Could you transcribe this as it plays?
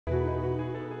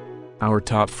Our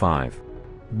top 5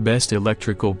 best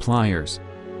electrical pliers.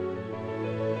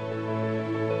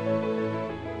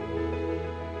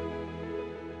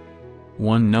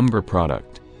 Number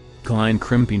product. Klein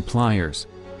Crimping Pliers.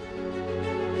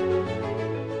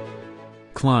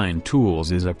 Klein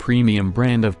Tools is a premium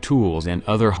brand of tools and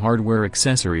other hardware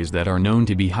accessories that are known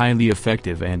to be highly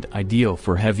effective and ideal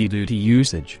for heavy-duty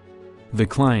usage. The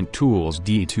Klein Tools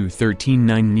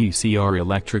D2139NCR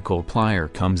electrical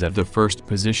plier comes at the first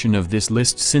position of this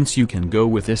list, since you can go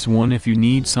with this one if you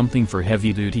need something for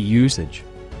heavy-duty usage.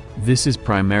 This is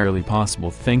primarily possible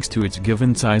thanks to its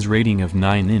given size rating of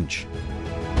 9-inch.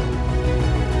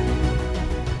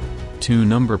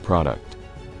 Number product.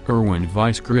 IRWIN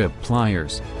VISE-GRIP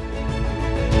Pliers.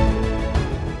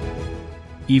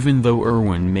 Even though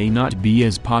IRWIN may not be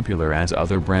as popular as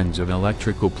other brands of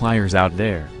electrical pliers out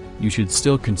there, you should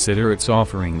still consider its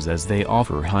offerings as they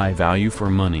offer high value for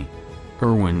money.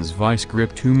 IRWIN's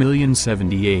VISE-GRIP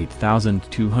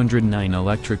 2,078,209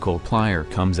 electrical plier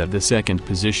comes at the second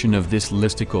position of this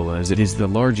listicle, as it is the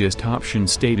largest option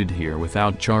stated here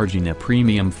without charging a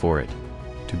premium for it.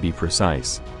 To be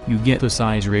precise, you get a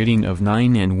size rating of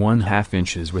 9½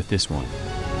 inches with this one.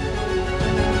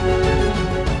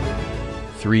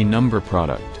 Number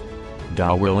product.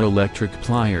 DOWELL Electric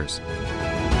Pliers.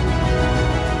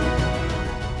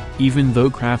 Even though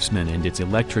CRAFTSMAN and its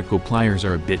electrical pliers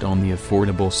are a bit on the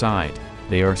affordable side,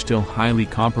 they are still highly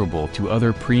comparable to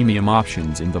other premium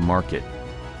options in the market.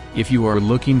 If you are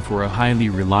looking for a highly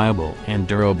reliable and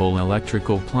durable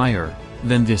electrical plier,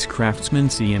 then this CRAFTSMAN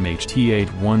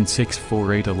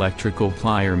CMHT81648 electrical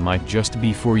plier might just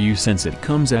be for you, since it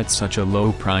comes at such a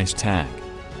low price tag.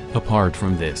 Apart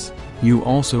from this, you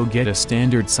also get a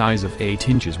standard size of 8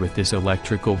 inches with this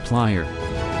electrical plier.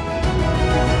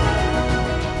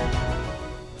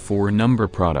 Number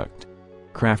product.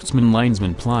 CRAFTSMAN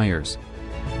Linesman Pliers.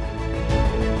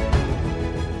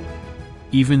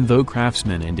 Even though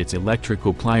CRAFTSMAN and its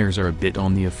electrical pliers are a bit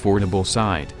on the affordable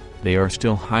side, they are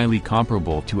still highly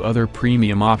comparable to other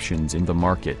premium options in the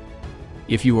market.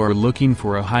 If you are looking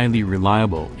for a highly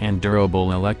reliable and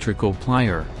durable electrical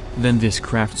plier, then this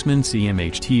CRAFTSMAN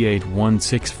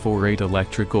CMHT81648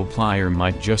 electrical plier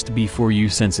might just be for you,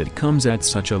 since it comes at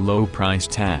such a low price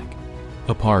tag.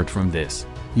 Apart from this,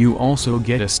 you also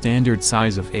get a standard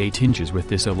size of 8 inches with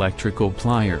this electrical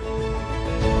plier.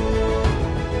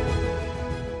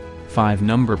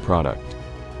 Number product.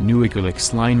 Electrical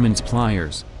Lineman's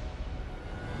Pliers.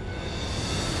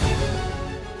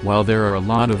 While there are a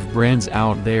lot of brands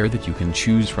out there that you can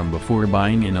choose from before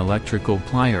buying an electrical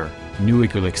plier,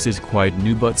 Electrical is quite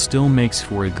new but still makes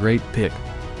for a great pick.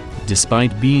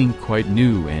 Despite being quite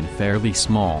new and fairly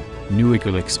small,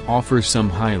 Electrical offers some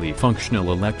highly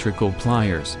functional electrical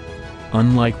pliers.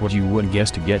 Unlike what you would guess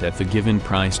to get at the given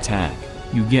price tag,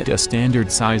 you get a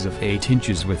standard size of 8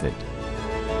 inches with it.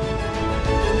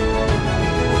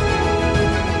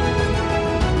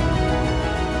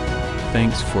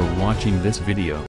 Thanks for watching this video.